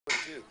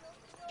too.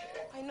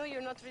 I know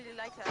you're not really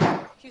like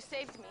that. You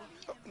saved me.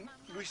 Oh,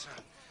 Luisa,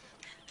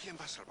 ¿quién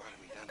va a salvar a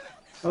Miranda?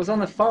 I was on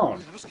the phone.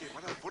 Tenemos que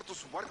llevar al puerto.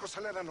 Su barco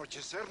sale al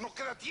anochecer. No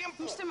queda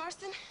tiempo. Mr.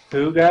 Marston?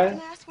 Who, Can guy?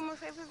 I ask one more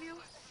favor of you?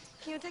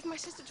 Can you take my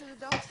sister to the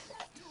docks?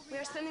 We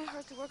are sending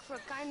her to work for a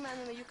kind man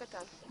in the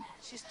Yucatan.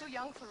 She's too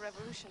young for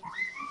revolution.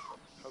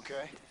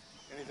 Okay.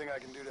 Anything I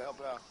can do to help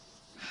out?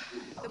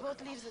 The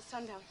boat leaves at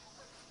sundown.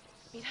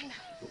 Miranda,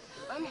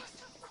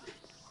 vamos.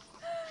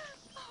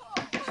 Oh,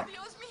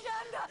 adiós,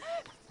 Miranda.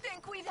 Ten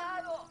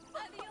cuidado.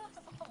 Adiós.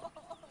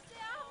 Te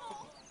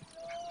amo.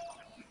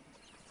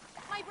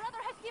 My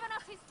brother has given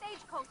us his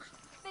stagecoach.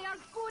 They are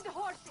good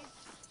horses.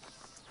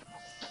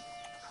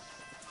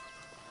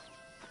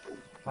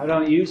 I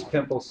don't use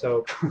pimple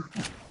soap.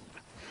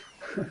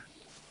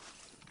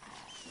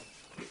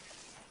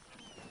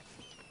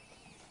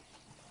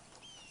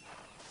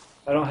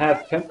 I don't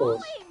have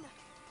pimples.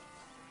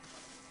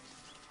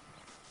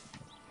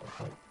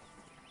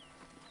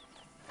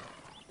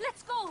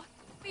 Let's go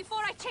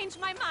before I change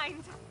my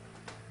mind.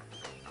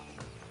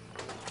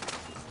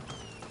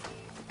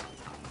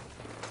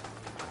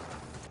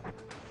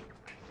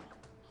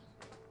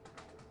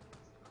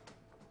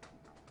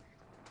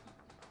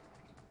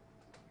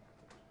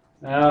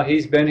 Oh,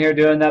 he's been here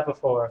doing that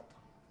before.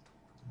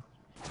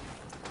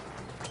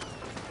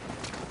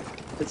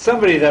 It's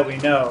somebody that we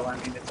know. I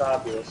mean, it's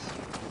obvious.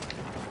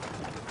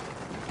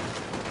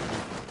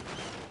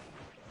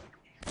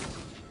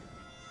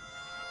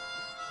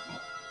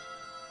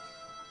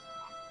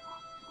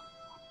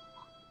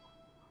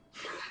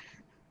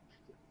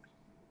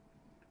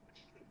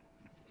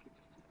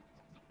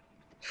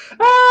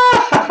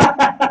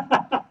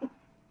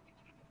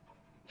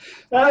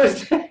 That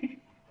was...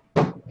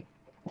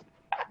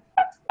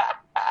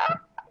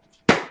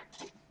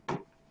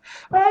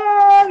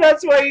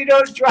 That's why you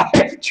don't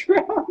drive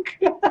drunk.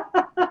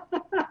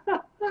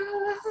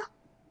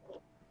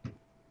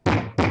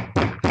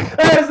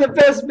 That was the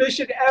best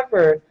mission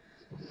ever.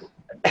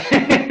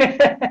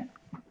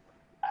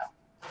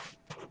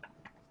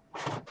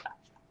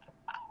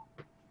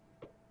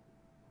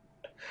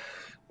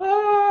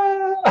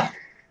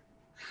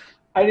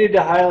 I need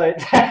to highlight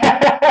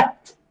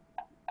that.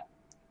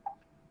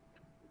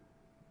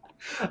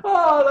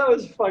 Oh, that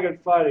was fucking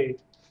funny.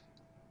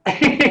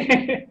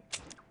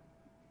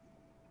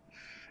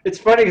 It's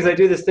funny because I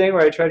do this thing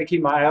where I try to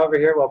keep my eye over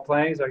here while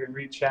playing so I can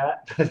read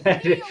chat, but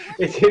it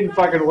didn't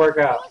fucking work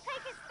out.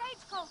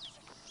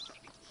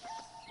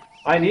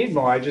 I need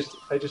more. I just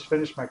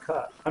finished my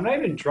cup. I'm not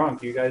even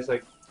drunk. You guys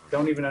like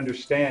don't even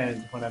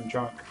understand when I'm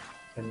drunk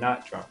and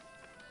not drunk.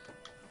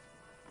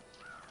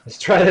 Let's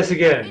try this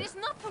again. It is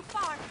not too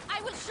far.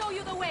 I will show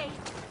you the way.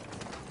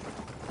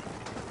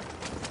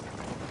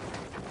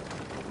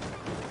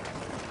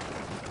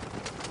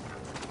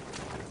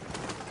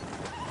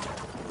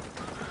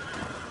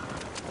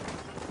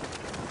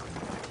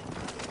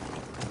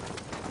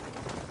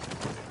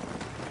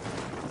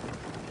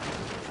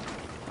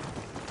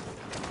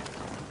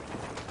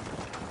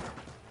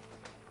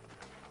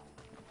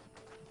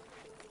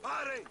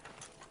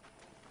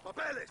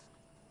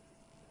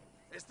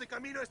 Este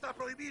camino está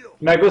prohibido.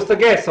 Me gusta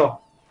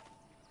queso.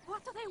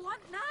 What do they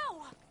want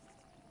now?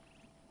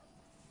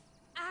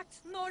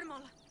 Act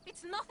normal.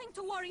 It's nothing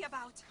to worry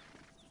about.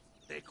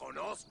 Te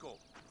conozco.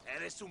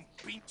 Eres un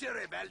pinche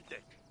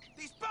rebelde.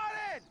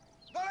 ¡Disparen!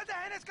 ¡No le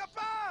dejen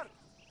escapar!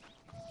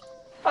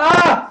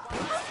 Ah!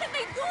 How can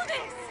they do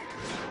this?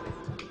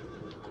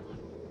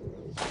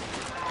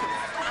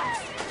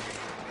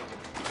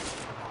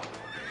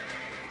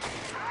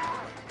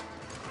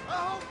 I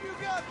hope you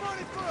got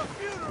money for a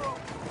funeral.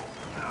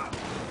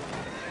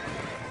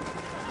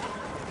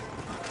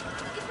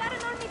 Is that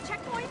an army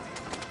checkpoint?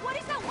 What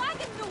is that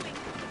wagon doing?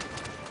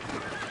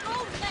 Go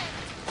left.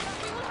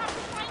 We will have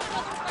to find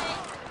another way.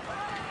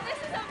 This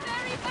is a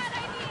very bad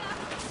idea.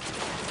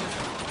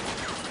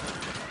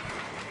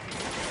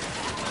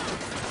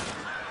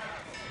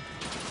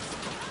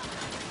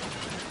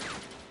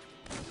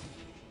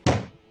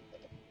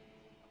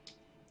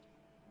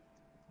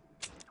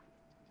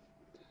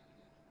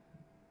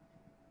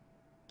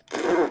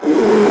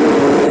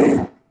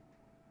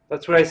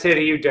 That's what I say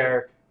to you,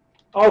 Derek.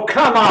 Oh,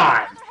 come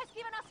on! Father has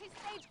given us his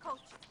stagecoach.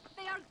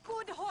 They are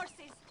good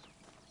horses.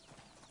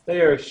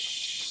 They are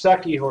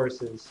sucky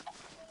horses.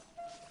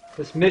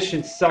 This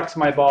mission sucks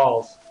my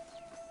balls.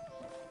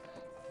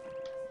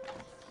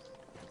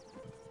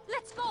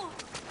 Let's go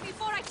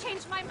before I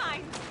change my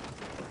mind.